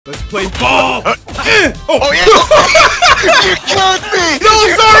Let's play ball. Oh yeah! You killed me! No,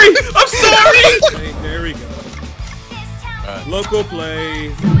 I'm sorry. I'm sorry. Okay, there we go. Local play.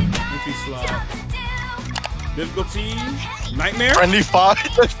 Empty slot. Difficulty. Nightmare. Friendly fire.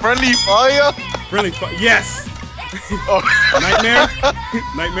 That's friendly fire. Friendly fire. Yes. Oh. Nightmare.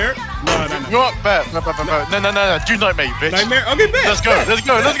 Nightmare. No. Not bad. No. Do nightmare, you bitch. Nightmare. Okay, bet. Let's go. Let's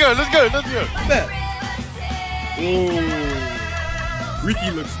go. Bet. Ooh.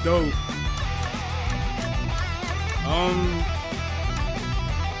 Ricky looks dope.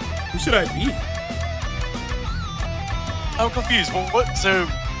 Who should I be? I'm confused. What? So,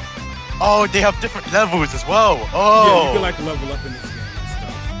 oh, they have different levels as well. Oh, yeah, you can like level up in this game and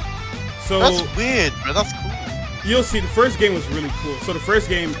stuff. So that's weird, but that's cool. You'll see, the first game was really cool. So the first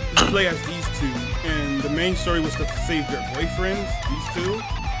game, you play as these two, and the main story was to save their boyfriends, these two.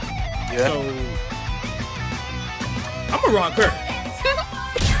 Yeah. So I'm a rock her.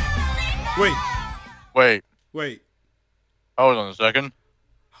 Wait. Hold on a second.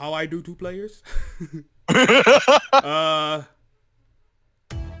 How I do two players?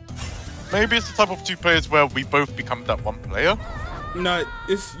 Maybe it's the type of two players where we both become that one player. No,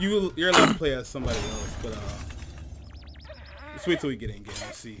 it's you're allowed to play as somebody else, but let's wait till we get in game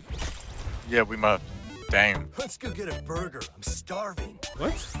and see. Yeah, we might. Damn. Let's go get a burger. I'm starving.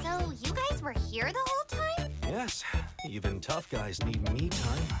 What? So you guys were here the whole time? Yes. Even tough guys need me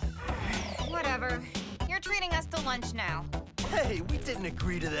time. Whatever. You're treating us to lunch now. Hey, we didn't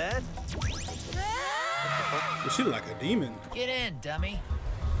agree to that. She like a demon. Get in, dummy.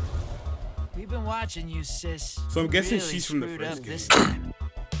 We've been watching you, sis. So I'm guessing really she's from the screwed first up game. this time.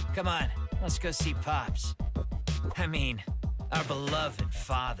 Come on, let's go see Pops. I mean, our beloved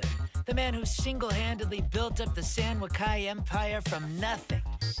father. The man who single-handedly built up the San Wakai Empire from nothing.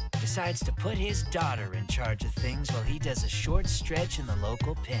 Decides to put his daughter in charge of things while he does a short stretch in the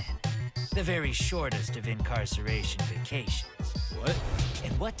local pen. The very shortest of incarceration vacations. What?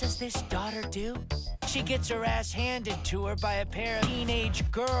 And what does this daughter do? She gets her ass handed to her by a pair of teenage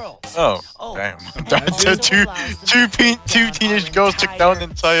girls. Oh, damn. That's two teenage girls took down the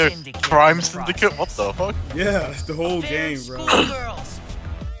entire crime syndicate? What the fuck? Yeah, that's the whole game, bro. Schoolgirls.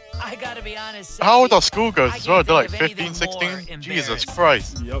 I gotta be honest. How old are schoolgirls as well? They're like 15, 16? Jesus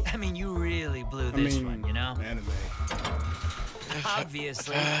Christ. Yep. I mean, you really blew this one, you know? Anime.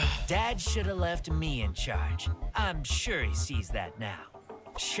 Obviously, Dad should have left me in charge. I'm sure he sees that now.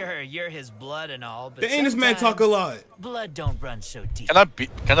 Sure, you're his blood and all, but Dang, this man talk a lot. Blood don't run so deep. Can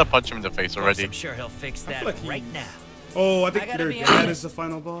I punch him in the face already? I'm sure he'll fix that like right now. Oh, I think I gotta their be dad honest. is the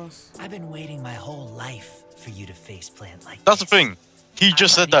final boss. I've been waiting my whole life for you to faceplant like That's the this. thing. He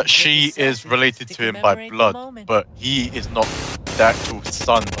just said that she is related to him by blood, but he is not the actual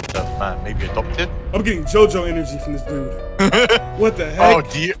son of the man. Maybe adopted? I'm getting JoJo energy from this dude. What the heck? Oh,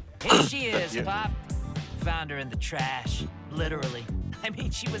 dear. Here she is, Pop. Found her in the trash. Literally. I mean,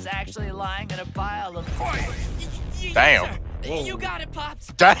 she was actually lying in a pile of... Damn. You got it, Pops.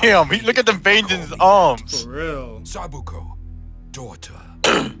 Damn, look at the veins in his arms. For real. Sabuko, daughter,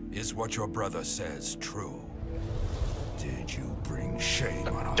 is what your brother says true? Did you bring shame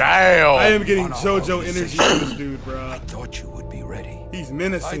on our... Damn. I am getting JoJo energy from this dude, bro. I thought you would be ready. He's I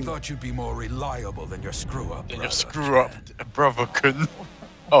menacing. thought you'd be more reliable than your screw-up brother. Your screw-up brother couldn't.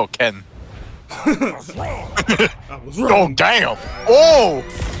 Oh, Ken. I was wrong. I was Oh, wrong. damn. Oh.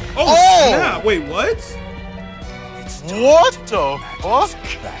 Oh, snap. Wait, what? What the fuck?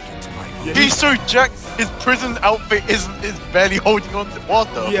 Back into my Yeah, He's so jacked. His prison outfit is barely holding on to.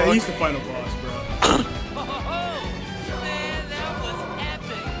 What the Yeah, fuck? he's the final boss, bro. Oh, man, that was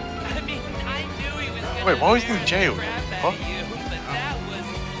epic. I mean, I knew he was gonna Wait, why was he in jail? crap out What? of you, but that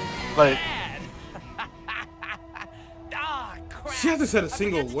was Like, bad. Ah, crap. She hasn't said a I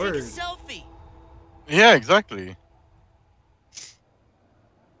single forgot to word. take a selfie. yeah, exactly.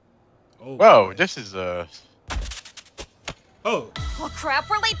 Oh, Wow, boy. this is Oh. Oh crap,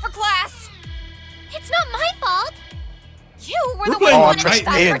 we're late for class! It's not my fault! You were We're the playing one on who wanted to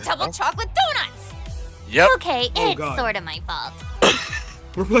stop Nightmare. for double chocolate donuts! Yep. Okay, Oh, it's God. sorta my fault.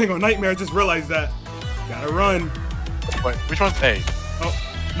 We're playing on Nightmare. I just realized that. Gotta run. Wait, which one's A? Oh,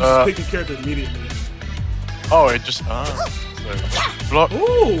 you Uh. just pick your character immediately. Oh, it just so, block.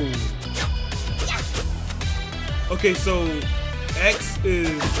 Ooh. Okay, so X is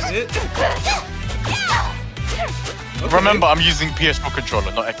it? Okay. Remember, I'm using PS4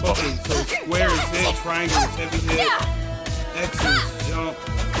 controller, not Xbox. Okay, so square is hit, triangle is heavy hit, X is jump.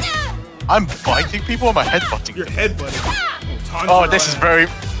 I'm biting people, or am I headbutting Your them? headbutting. Oh, this is very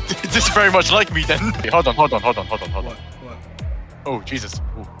much like me then. Okay, hold on. What? What? Oh, Jesus.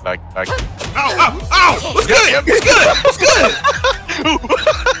 Ooh, like. Ow! Ow! Ow! What's good? Yep. What's good? What's good?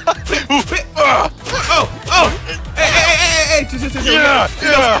 Hey! Yeah!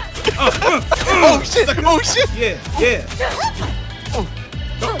 Oh shit! Yeah!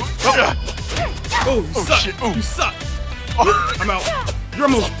 Oh, you suck! Shit. You suck! I'm out. You're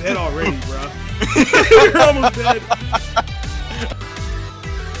almost dead already, bro. You're almost dead.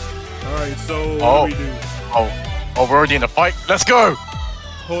 Alright, so what do we do? Oh, we're already in a fight. Let's go!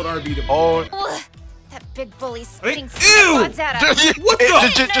 Hold RB to Oh. That big bully spitting Ew! squads at us. What the? It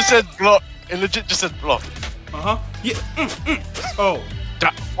legit just said block. It legit just said block. Uh-huh. Yeah. Oh.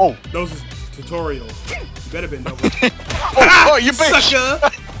 Oh. That was a tutorial. You better been double. Oh, you bitch! Sucker!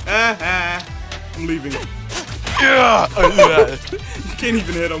 I'm leaving. Yeah. You can't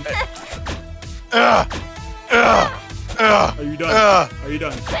even hit him. Are you done? Are you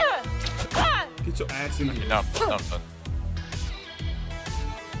done? Get your ass in here. No, I'm done.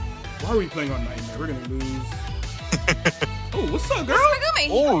 Why are we playing on Nightmare? We're gonna lose. Oh, what's up, girl? Megumi.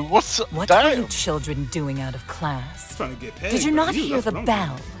 Oh, what's up? What Damn. are you children doing out of class? Trying to get paid. Did you not hear the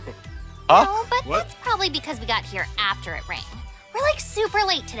bell? Huh? No, but What? that's probably because we got here after it rang. We're like super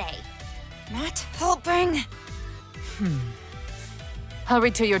late today. Not helping. Hurry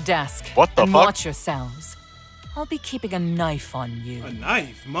to your desk. What the and fuck? watch yourselves. I'll be keeping a knife on you. A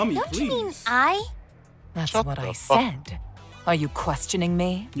knife, mommy, Don't please. you mean I? That's Shut what the I fuck. said. Are you questioning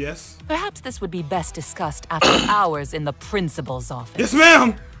me? Yes. Perhaps this would be best discussed after hours in the principal's office. Yes,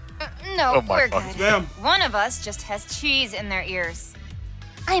 ma'am. No, Oh my we're fuck. good. Ma'am. One of us just has cheese in their ears.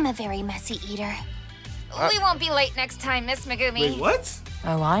 I'm a very messy eater. We won't be late next time, Miss Megumi. Wait, what?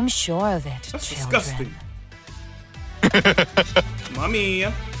 Oh, I'm sure of it, That's children. disgusting. Mommy.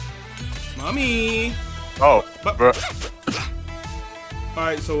 Mommy. Oh, bro. All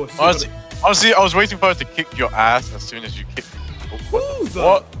right, so Honestly, I was waiting for her to kick your ass as soon as you kicked. who's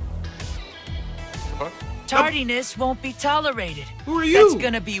What? Tardiness won't be tolerated. Who are you? That's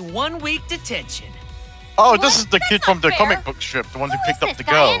gonna be 1 week detention. Oh, What? this is the That's kid not from the fair. comic book strip, the one who Who picked is up this the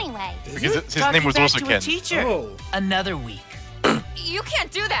guy girl. anyway? Because his Talking name was back also to a Ken. teacher. Oh. Another week. You can't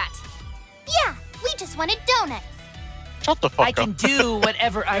do that. Yeah, we just wanted donuts. Shut the fuck I up. can do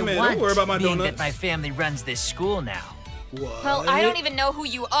whatever I man, want. don't worry about my being donuts. that my family runs this school now. What? Well, I don't even know who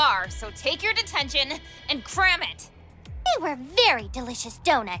you are, so take your detention and cram it. They were very delicious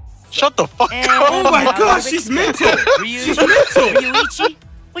donuts. Shut the fuck And up. Oh my out gosh, of she's it. mental. She's mental. Ryuichi,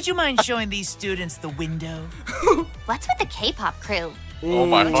 would you mind showing these students the window? What's with the K-pop crew? Oh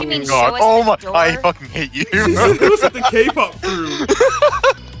my What do you mean, fucking show god. us Oh the my. door? I fucking hate you. She said it was with the K-pop crew.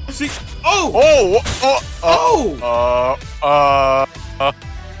 She. Oh.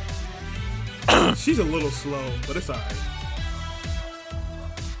 She's a little slow, but it's alright.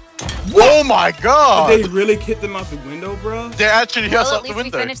 Oh my god. They really kicked them out the window, bro. They actually hit us Well, out at the least we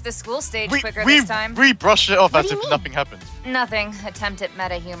window. finished the school stage quicker we this time. brushed it off What as do if you mean? nothing happened. Nothing. Attempt at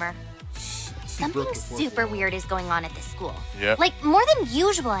meta humor. Something broke the fourth super wall. weird is going on at this school. Yeah. Like, more than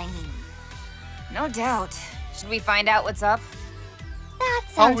usual, I mean. No doubt. Should we find out what's up? That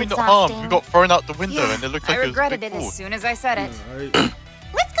How sounds are we not exhausting. harmed? We got thrown out the window Yeah, and it looked I like it was a regretted big it fall. as soon as I said it. Alright.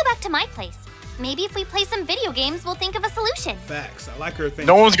 Let's go back to my place. Maybe if we play some video games, we'll think of a solution. Facts. I like her thing.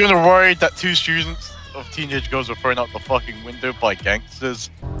 No one's gonna worry that 2 students of teenage girls were thrown out the fucking window by gangsters.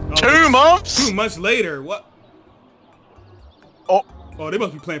 Oh, 2 months? 2 months later. What? Oh, Oh, they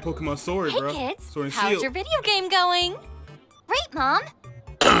must be playing Pokemon Sword, Hey bro. kids, Sword and how's Shield. your video game going? Great, Mom.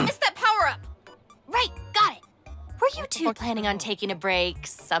 It's that power-up. Right, got it. Were you two planning on taking a break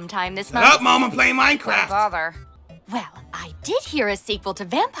sometime this Shut month? up, Mom. I'm playing Don't Minecraft. bother. Well, I did hear a sequel to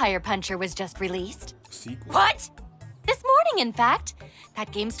Vampire Puncher was just released. Sequel. What? This morning, in fact.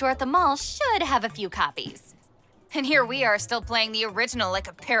 That game store at the mall should have a few copies. And here we are still playing the original like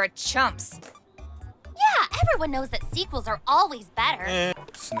a pair of chumps. Yeah, everyone knows that sequels are always better.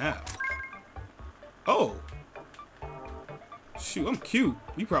 Snap. Oh. Shoot, I'm cute.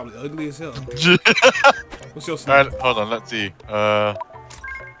 You probably ugly as hell. What's your snap? alright, hold on, let's see.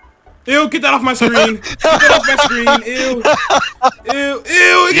 Ew, get that off my screen. Get that off my screen. Ew. Ew.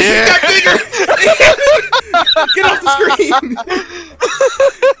 Ew. It just got bigger. Get off the screen.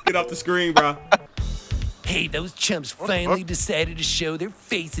 Get off the screen, bro. Hey, those chumps finally decided to show their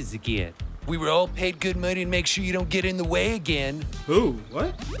faces again. We were all paid good money to make sure you don't get in the way again. Who?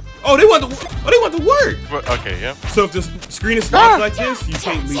 What? Oh, they want to work. Okay, yeah. So if the screen is locked like this, you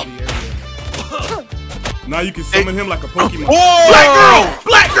can't leave the area. Now you can summon him like a Pokemon. Whoa! Black girl!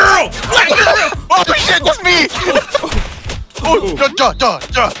 Black girl! Black girl! Oh shit, that's me! Oh,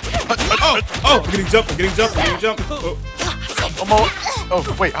 I'm getting jumped. I'm getting jumped. Oh.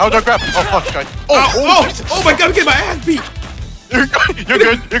 Oh, wait, how do I grab him? Oh, fuck, guys. Oh my god, I'm getting my ass beat. You're good. You're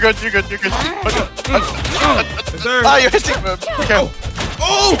good. You're good. You're good. You're good. Yes, sir. Ah, you're hitting me. Okay.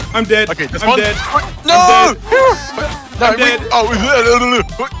 Oh, I'm dead. Okay, this I'm one. dead. No. I'm No, dead. Oh.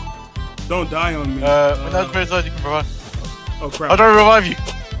 Don't die on me. When that's very side, you can revive. Oh crap. How do I revive you?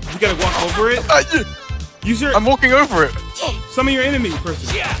 You gotta walk over it. Use your. I'm walking over it. Summon your enemy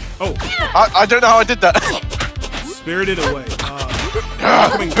person. Oh. I don't know how I did that. Spirited away.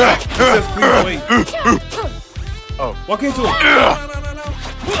 Coming back. It says please wait. Oh. Walk into it.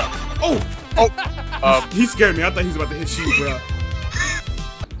 Oh. He scared me. I thought he was about to hit you, bro.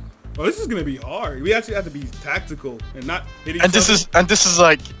 Oh, this is gonna be hard. We actually have to be tactical and not hit each other. And this is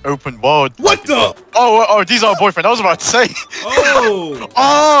like open world. What the? Oh, these are boyfriend. I was about to say. Oh.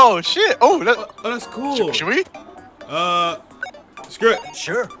 Oh shit. Oh, that's cool. Should we? Screw it.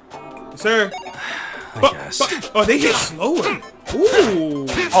 Sure. Sir. I guess. Oh, they hit slower. Ooh.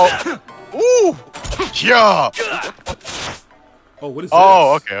 Oh. Ooh. Yeah. Oh, what is this?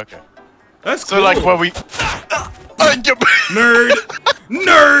 Oh, okay. That's So cool. like where we. Nerd.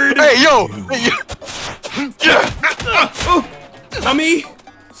 Nerd. Hey yo. Mommy.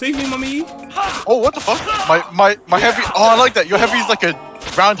 Save me, mommy. Oh, what the fuck? My heavy. Oh, I like that. Your heavy is like a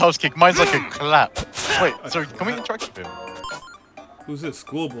roundhouse kick. Mine's like a clap. Wait. So can we interact with him? Who's this?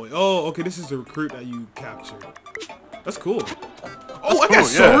 Schoolboy. Oh, okay. This is the recruit that you captured. That's cool. Oh, I got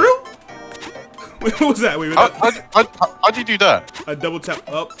Soru? Wait, what was that? Wait, how do you do that? I double tap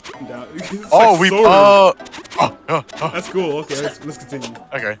up and down. Oh, That's cool. Okay, let's continue.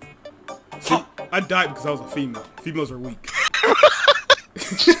 Okay. See, I died because I was a female. Females are weak.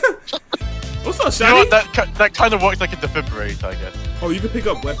 What's up, Shiny? You know what? That kind of works like a defibrillator, I guess. Oh, you can pick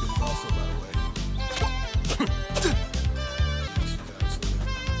up weapons also, by the way.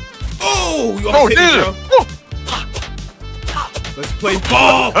 Oh, you almost hit me, bro. Let's play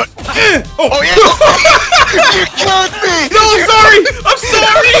ball. Oh yeah. You killed me. No, I'm sorry. I'm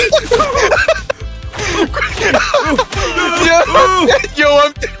sorry. Yo,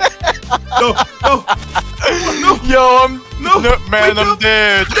 I'm dead. No. Yo, man, I'm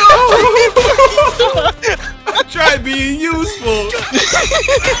dead. No. I tried being useful.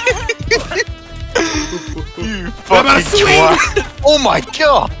 You fucking twat. Oh my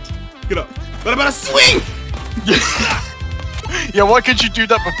god. Get up. But I'm about to swing. Yeah, why can't you do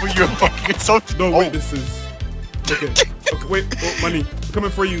that before you were fucking assaulted? No witnesses. Okay. Okay, wait. Oh, money. I'm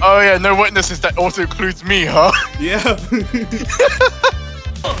coming for you. Oh yeah, no witnesses. That also includes me, huh? Yeah.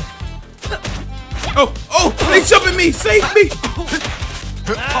 Oh, they jumping me. Save me.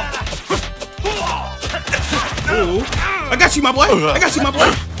 Oh, I got you, my boy. I got you, my boy.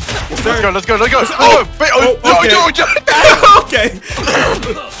 Let's go. Okay.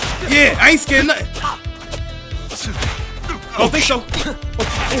 Yeah, I ain't scared of nothing. I don't think so.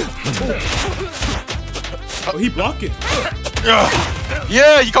 Oh, he blocking.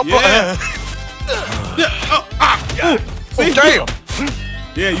 Yeah, you got blocked. See? Damn.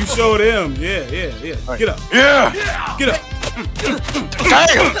 Yeah, you showed him. Yeah. Right. Get up. Yeah. Get up.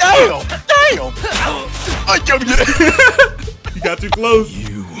 Damn. I jumped you. You got too close.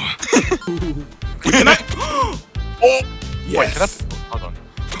 You. Can I? Oh. Yes. Wait, can I? Hold on.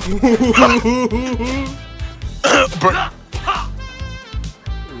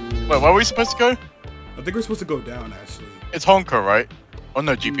 Wait, where are we supposed to go? I think we're supposed to go down, actually. It's Honker, right? Oh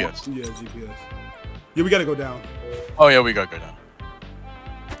no, GPS. Yeah, GPS. Yeah, we gotta go down. Oh yeah, we gotta go down.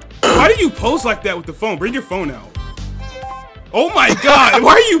 Why do you pose like that with the phone? Bring your phone out. Oh my god,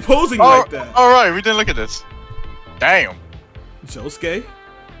 why are you posing like that? Alright, we didn't look at this. Damn. Josuke?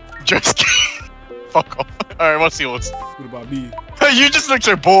 Just fuck off. Alright, what's yours? What about me? You just look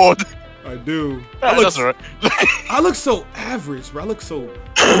so bored. I do. That's alright. I look so average, bro. I look so boring.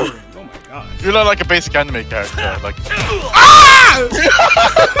 Oh my god. You look like a basic anime character. Like. Ah!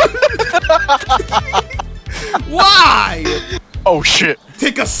 Why? Oh shit.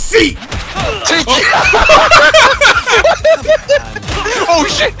 Take a seat. Oh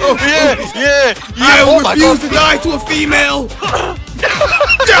shit. Yeah. I refuse to die to a female.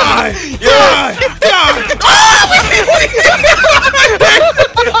 Die.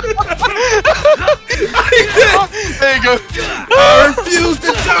 There you go. I refuse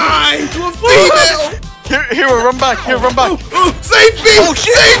to die to a female. Hero, run back. Save me. Oh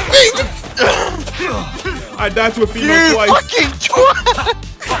shit. Save me. I died to a female twice. Fucking twat.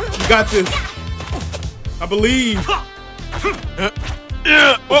 You got this. I believe.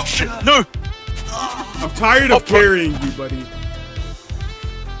 Oh shit. No. I'm tired of carrying you, buddy.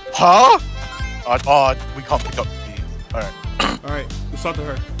 Huh? We can't pick up these. Alright. Alright, let's talk to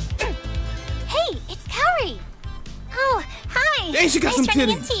her. Hey, it's Kaori. Oh, hi. Hey, she got some nice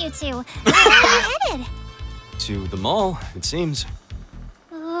running titties. into you two. Where are you headed? To the mall, it seems.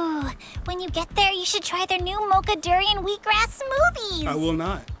 Ooh, when you get there, you should try their new mocha durian wheatgrass smoothies. I will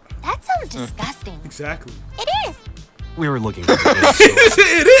not. That sounds disgusting. Exactly. It is. We were looking for this. So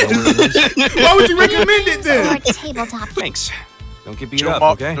it is. Why would you recommend it then? Or tabletop. Thanks. Don't get beat You'll up,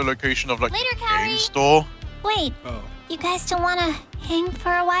 mark okay? the location of like Later, the Callie. game store. Wait, Oh. you guys don't want to hang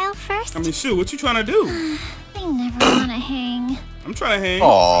for a while first? I mean, shoot, what you trying to do? I never want to hang. I'm trying to hang.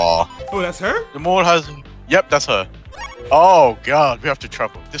 Aww. Oh, that's her? The mall has. Yep, that's her. Oh god, we have to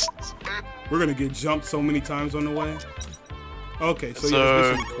travel distance. We're gonna get jumped so many times on the way. Okay, so yeah,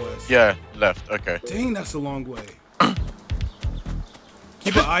 So, mission request. yeah, left. Okay. Dang, that's a long way.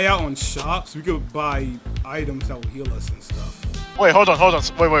 Keep an eye out on shops. We could buy items that will heal us and stuff. Wait, hold on.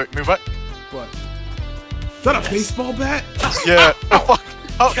 Wait, move back. What? Is that a baseball bat? Yeah. Oh, fuck.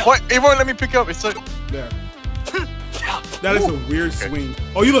 Oh, what? It won't let me pick up. It's so. There. That is a weird swing.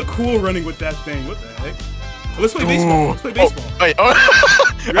 Oh, you look cool running with that thing. What the heck? Let's play baseball. Let's play baseball. Oh, wait. Oh.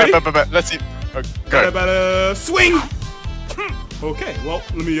 Ready? Let's see. Go. Better swing. Okay. Well,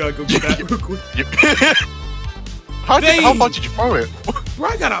 let me go get that real quick. How far did you throw it? Bro,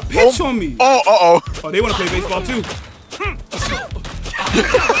 I got a pitch on me. Oh. Oh, they want to play baseball too.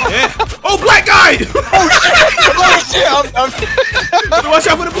 Yeah. Oh, black guy! Oh shit! Watch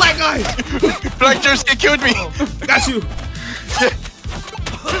out for the black guy! Black Jersey killed me. I got you.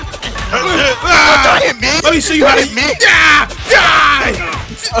 Don't hit me. Let me show you how to. Me. Die!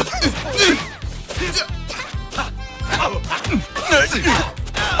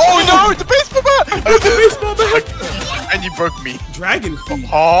 Oh no! The baseball bat! The baseball bat! And you broke me. Dragon feet.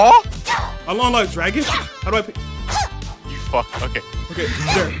 Huh? How long like dragon? How do I pick? You fuck. Okay. Okay,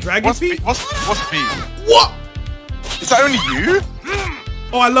 there. Dragon feet? What's B? What? Is that only you?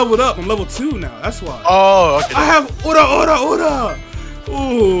 Oh, I leveled up. I'm level 2 now. That's why. Oh, okay. I have Ora.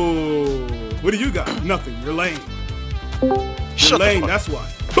 Ooh. What do you got? Nothing. You're lame. You're lame. That's why.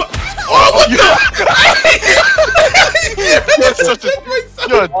 Oh, what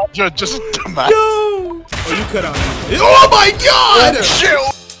You're just a dumbass. Yo. Oh, you cut out. Oh my god! Oh, shit.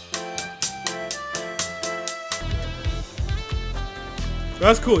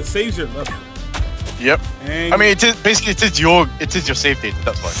 That's cool. It saves your level. Yep. And I mean, it is your save data.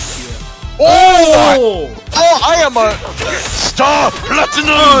 That's why. Yeah. Oh! I am a star platinum.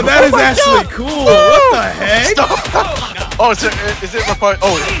 Oh, that is actually cool. What the heck? Oh, so is it required?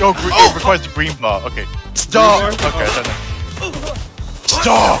 It requires the green bar. Okay. Star. Okay, I don't know.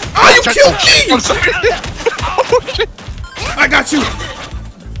 Star. Oh, you killed me! I'm sorry. Oh shit! I got you.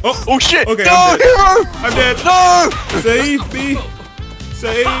 Oh shit! Okay, no, I'm dead. hero! I'm dead. No! Save me.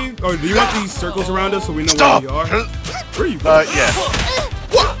 Save. Oh, do you want these circles around us so we know Stop. where we are? Where are you going? Yeah.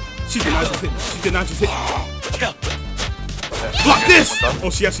 What? She did not just hit me. She did not just hit me. Block this! Oh,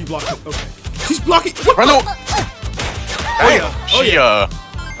 she actually blocked it. Okay. She's blocking. What? Run. Oh yeah.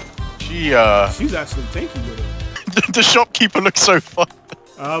 She She's actually tanky with it. the shopkeeper looks so fun.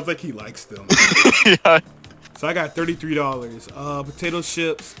 I don't think he likes them. Yeah. So I got $33. Potato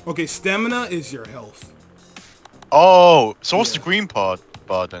chips. Okay, stamina is your health. Oh, so what's the green bar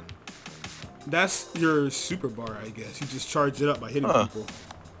then? That's your super bar, I guess. You just charge it up by hitting people.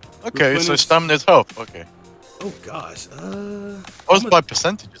 Okay, so Replenish. stamina's health. Okay. Oh gosh. Oh, it's by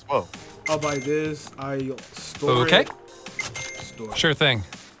percentage as well. I'll buy this. I'll store Okay. it. Store. Sure thing.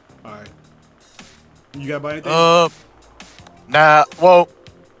 All right. You gotta buy anything? Nah. Well.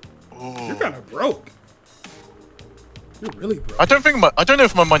 You're kind of broke. You're really broke. I don't know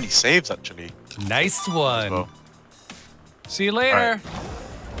if my money saves actually. Nice one. Well. See you later.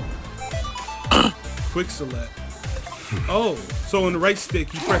 Quick select. Oh, so on the right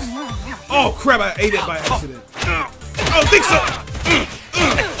stick you press. Oh crap! I ate it by accident. Oh, think so.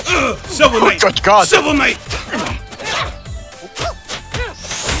 Shovel Knight. God. Shovel Knight.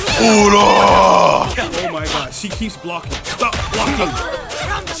 Oh my god, she keeps blocking. Stop blocking.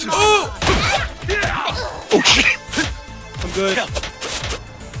 Oh! Oh shit! I'm good.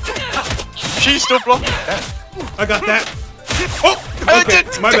 She's still blocking. I got that. Oh! Okay,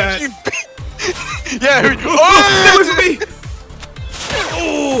 my bad. Yeah. Oh! That was me!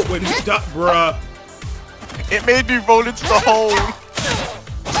 Oh! Wait, stop, bruh. It made me roll into the hole.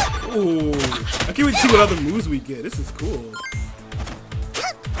 Ooh. I can't wait to see what other moves we get. This is cool.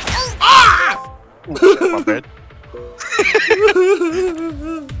 Ah! Ooh, my bad.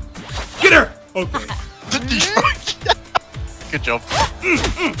 Get her! Okay. Good job.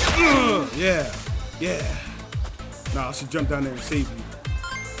 Yeah. Yeah. Nah, I should jump down there and save you.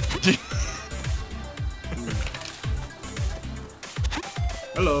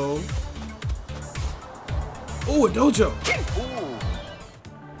 Hello. Ooh, a dojo.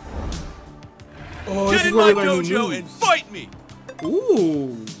 Oh, Get in my dojo and fight me.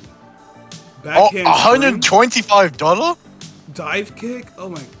 Ooh. Oh, Backhand $125? dive kick. Oh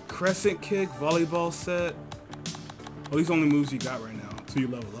my, crescent kick, volleyball set. Oh, these only moves you got right now until you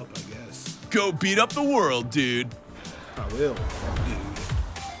level up, I guess. Go beat up the world, dude. I will, dude.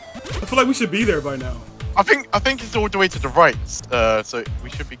 I feel like we should be there by now. I think it's all the way to the right, so we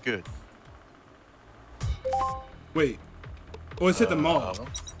should be good. Wait. Oh, it's hit the mall.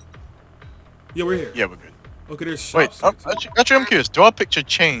 Yeah, we're here. Yeah, we're good. Okay, there's Wait, shops. actually, I'm curious. Do our picture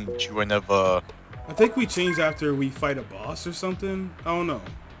change whenever? I think we change after we fight a boss or something. I don't know.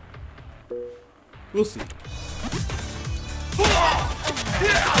 We'll see.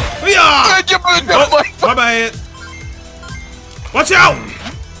 My bad. Watch out!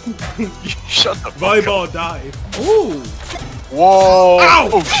 Shut the volleyball dive. Ooh. Whoa. Ow!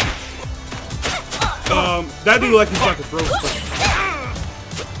 Oh shit. That dude like he's about to throw stuff.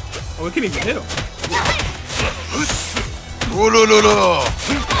 Oh, we can't even hit him. Oh, no, no, no.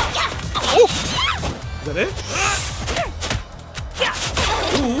 Oh. Is that it?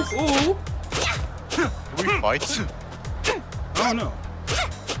 Ooh, ooh. Are we fighting? I don't know.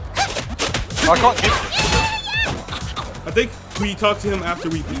 I can't hit him. I think we talk to him after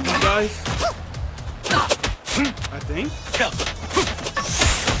we beat these guys. I think.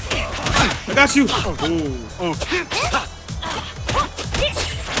 I got you. Ooh. Ooh.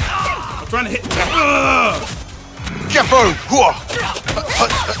 I'm trying to hit. Get bro.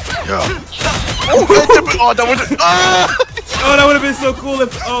 Oh, that was. Oh, that would have been so cool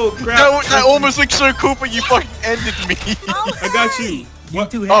if. Oh, crap. That almost looked so cool, but you fucking ended me. I got you.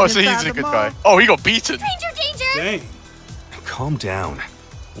 What? Oh, so he's a good guy. Oh, he got beaten. Stranger danger! Dang. Calm down.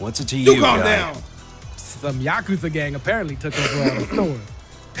 What's it to You you, calm guy? down. Some Yakuza gang apparently took over all the stores.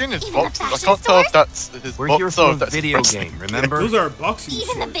 In his Even box, the I fashion can't tell if stores? that's his We're box here or for a if that's video wrestling. game, remember? Those are boxing Even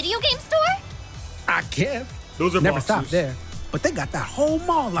the shorts. video game store? I guess. Those are Never boxers. stopped there. But they got that whole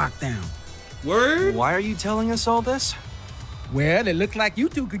mall locked down. Word? Why are you telling us all this? Well, it looks like you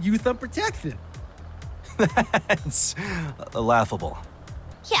two could use some protection. That's laughable.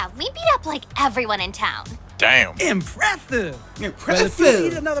 Yeah, we beat up like everyone in town. Damn. Impressive. Impressive. Well, if you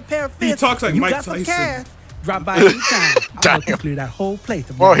need another pair of fists, He talks like you Mike got some Tyson. cash, drop by anytime. I'll help you Damn. clear that whole place.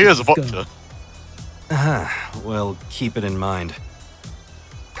 of Well, here's a Yakuza boxer. scum. Well, keep it in mind.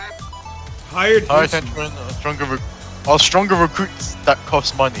 Hired Hired henchmen. henchmen are stronger recruits that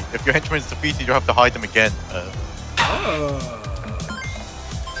cost money. If your henchman is defeated, you have to hide them again.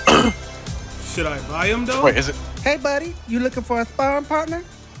 Should I buy him though? Wait, is it? Hey, buddy, you looking for a sparring partner?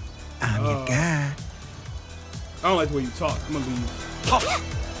 I'm your guy. I don't like the way you talk. I'm gonna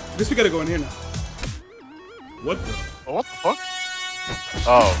leave. Guess we gotta go in here now. What the? Oh, what the fuck?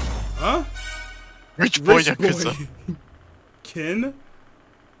 Oh. Huh? Rich boy Rich Yakuza. boy. Ken?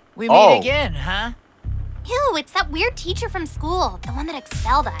 We Oh. meet again, huh? Ew, it's that weird teacher from school, the one that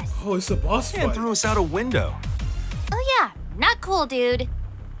expelled us. Oh, it's a boss And fight. threw us out a window. Oh yeah, not cool, dude.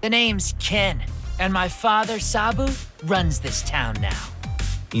 The name's Ken, and my father, Sabu, runs this town now.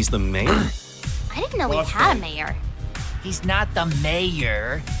 He's the mayor? I didn't know we Boss had a fight. mayor. He's not the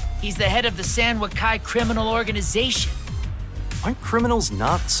mayor. He's the head of the San Wakai criminal organization. Aren't criminals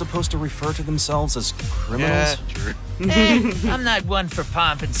not supposed to refer to themselves as criminals? Yeah, true. I'm not one for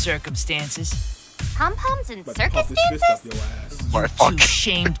pomp and circumstances. Pom-poms and About to pop circus this fist up dances? your ass. My You fuck.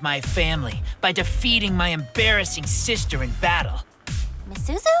 shamed my family by defeating my embarrassing sister in battle.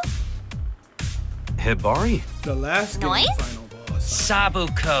 Misuzu? Hibari? The last game Noise? final boss.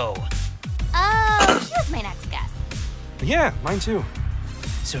 Sabuko. Oh, he was my next guess. Yeah, mine too.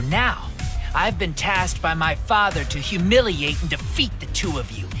 So now, I've been tasked by my father to humiliate and defeat the two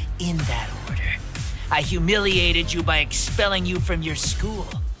of you in that order. I humiliated you by expelling you from your school.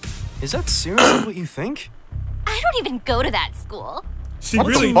 Is that seriously what you think? I don't even go to that school. She What's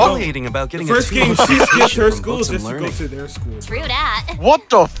really humiliating don't. about getting The first a game, 2 she skipped her from school books and just to go learning. to their school. True that. What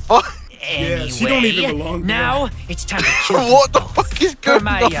the fuck? Anyway, she don't even belong now there. it's time to kill you What the both fuck is for going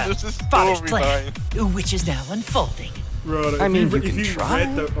my on? This is father's storyline. plan, which is now unfolding. Bro, I mean, you if can you try.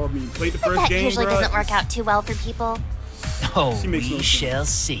 read the, or, I mean, played the first That game, usually bro, doesn't work out too well for people. Oh, She makes no we sense. shall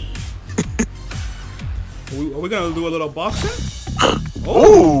see. Are we gonna do a little boxing? Ooh.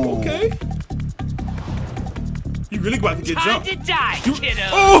 Oh, okay. You really about to get Time jumped. to die, kiddo.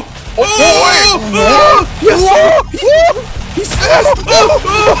 Oh! Oh, wait. Yes, sir! He smashed!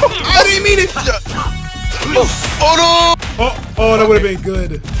 I didn't mean it! Oh no! Oh, that would have been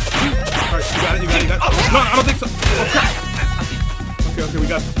good. Alright, you got it. No, I don't think so. Oh, crap. Okay, we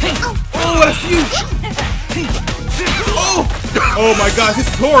got it. Oh, that's huge! Oh my gosh, this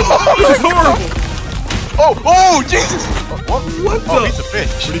is horrible! This is horrible! Oh, Jesus! What? What Oh, the? he's a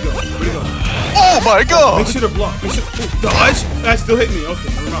bitch. Where'd he go? Where'd he go? Oh my God! Make sure to block. Make sure. Oh, dodge. That still hit me. Okay,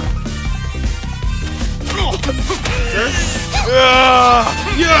 never mind. Sir?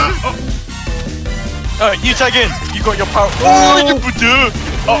 Yeah. Oh. You tag in. You got your power. Oh, you do.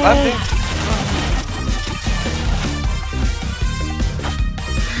 Oh, I think.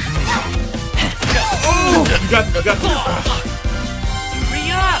 Oh, you got this. You got this.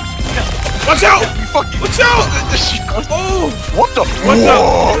 Hurry up! Watch out! You fucking. Watch out! Oh! What the? What the?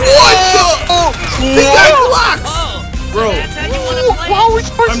 What the? He got Cryuxs! Bro. That's how you wanna play? How are we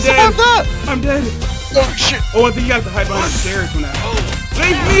supposed to survive that? I'm dead. Oh shit! Oh, I think you have to hide behind the stairs when that.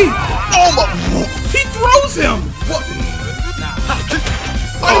 Save me! Oh my! He throws him! What?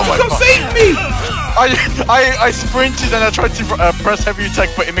 Why did you come save me? I sprinted and I tried to press heavy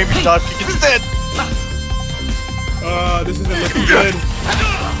attack, but it made me dive kick instead. This isn't looking good.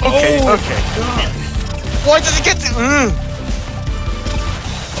 Okay, Oh, okay. God. Why did he get to?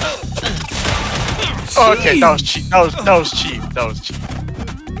 Oh, okay, that was cheap. That was cheap. That was cheap.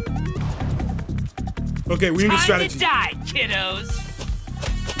 Okay, we need a strategy. Time to die, kiddos.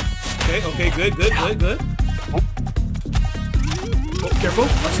 Okay, good. Oh, careful.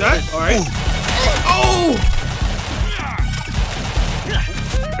 Watch that. All right. Oh!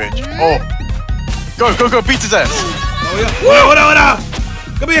 Bitch. Oh. Go, beat his ass. Oh, yeah. What up?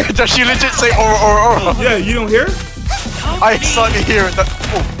 Come here. Does she legit say or? Yeah, you don't hear? I slightly hear it.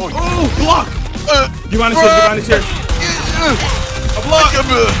 Oh, block. You want to share? A block.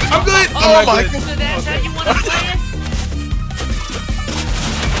 I'm good. Oh my God. So that's how you wanna play it?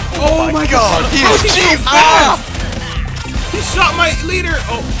 Oh my God. He is cheap. He shot my leader.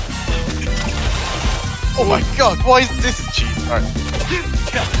 Oh my God. Why is this cheap? Alright.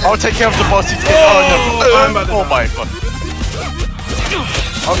 I'll take care of the boss. I'm about to oh die. my God.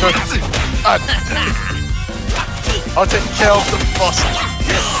 I'll go. I'll take care of the boss.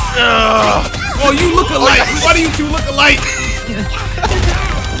 Oh, you look alike. Why do you two look alike?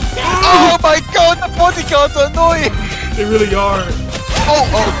 Oh my God, the bodyguards are annoying. They really are. Oh,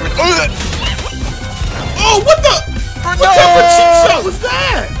 what the? What type of cheap shot was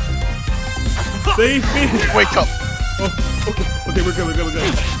that? Save me. Wake up. Oh, okay, we're good.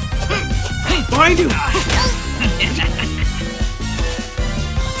 Behind you.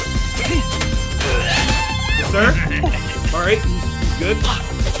 Yes, sir. All right, he's good.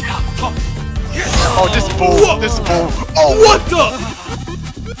 Oh, this bull. Whoa. This bull. Oh, what the?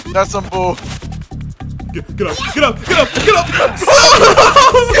 That's some bull. Get up.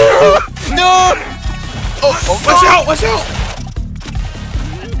 No. Oh, Watch out.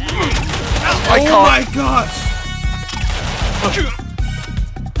 I can't. Oh my gosh. Okay.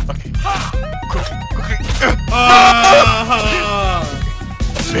 Quickly.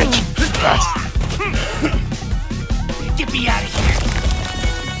 Bitch. Get me out of here.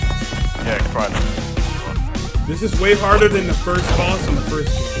 Yeah, cry. This is way harder than the first boss in the first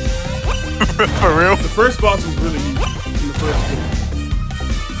game. For real? The first boss was really easy in the first game.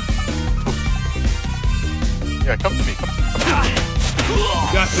 Yeah, come to me. You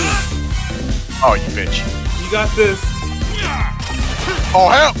got this. Oh, you bitch. You got this. Oh,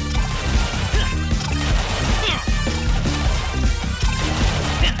 help!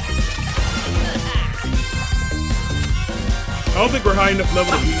 I don't think we're high enough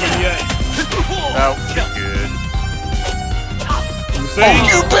level to beat him yet. No, good. I'm saying. Oh,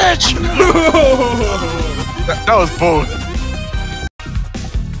 you bitch! that was bull.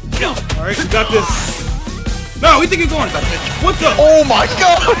 Alright, we got this. No, we think he's going. What the? Oh my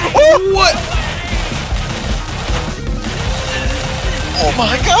God! What? Oh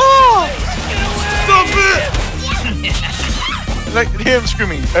my God! Stop it! Like, hear him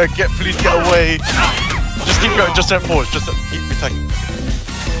screaming, please get away. Just keep going, just don't pause, just keep attacking.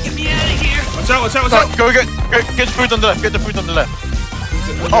 Get me out of here. Watch out. Go get the food on the left, get the food on the left.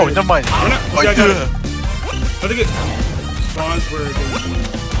 Oh, never mind. I got it. I think it spawns where it is.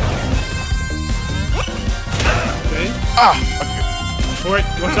 Okay. Okay. Alright,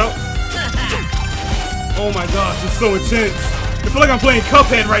 watch out. Oh my gosh, it's so intense. I feel like I'm playing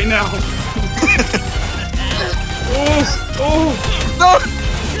Cuphead right now. Oh. No!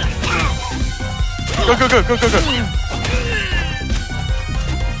 Go.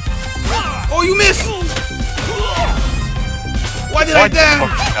 Oh, you missed! Why did I die?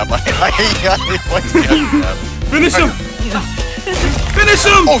 I hate why did I stab? Finish him! Finish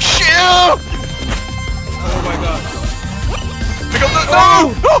him! Oh shit! Oh my god.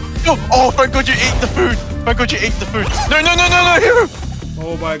 No! Oh, thank God you ate the food! Thank God you ate the food! No, here!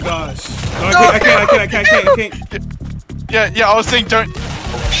 Oh my gosh. No, I can't. Yeah, I was saying don't.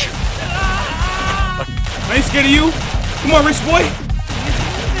 Oh shit. I ain't scared of you. Come on, rich boy.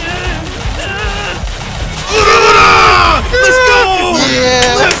 Let's go!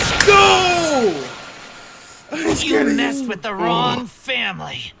 Yeah. Let's go! I ain't scared You of messed with the wrong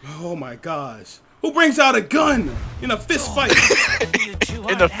family. Oh my gosh. Who brings out a gun in a fist fight?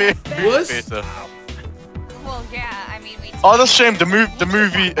 In the fifth. Well, yeah, I mean, we. Oh, that's a shame.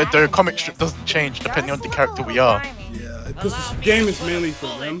 The comic strip doesn't change depending on the character we are. Yeah, because this game is mainly for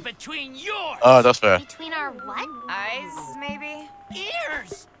them. Oh, that's fair. Between our what? Eyes, maybe?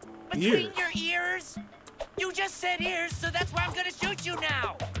 Ears! Between your ears? You just said ears, so that's why I'm gonna shoot you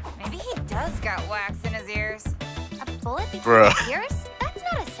now! Maybe he does got wax in his ears. A bullet between Bruh. the ears? That's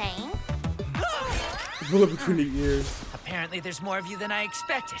not a saying. Bullet between the ears. Apparently there's more of you than I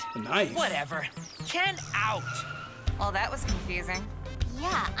expected. Nice. Whatever. Ken out! Well, that was confusing.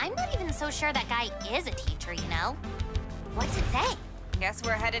 Yeah, I'm not even so sure that guy is a teacher, you know? What's it say? Guess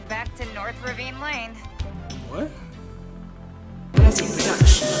we're headed back to North Ravine Lane. What? Production.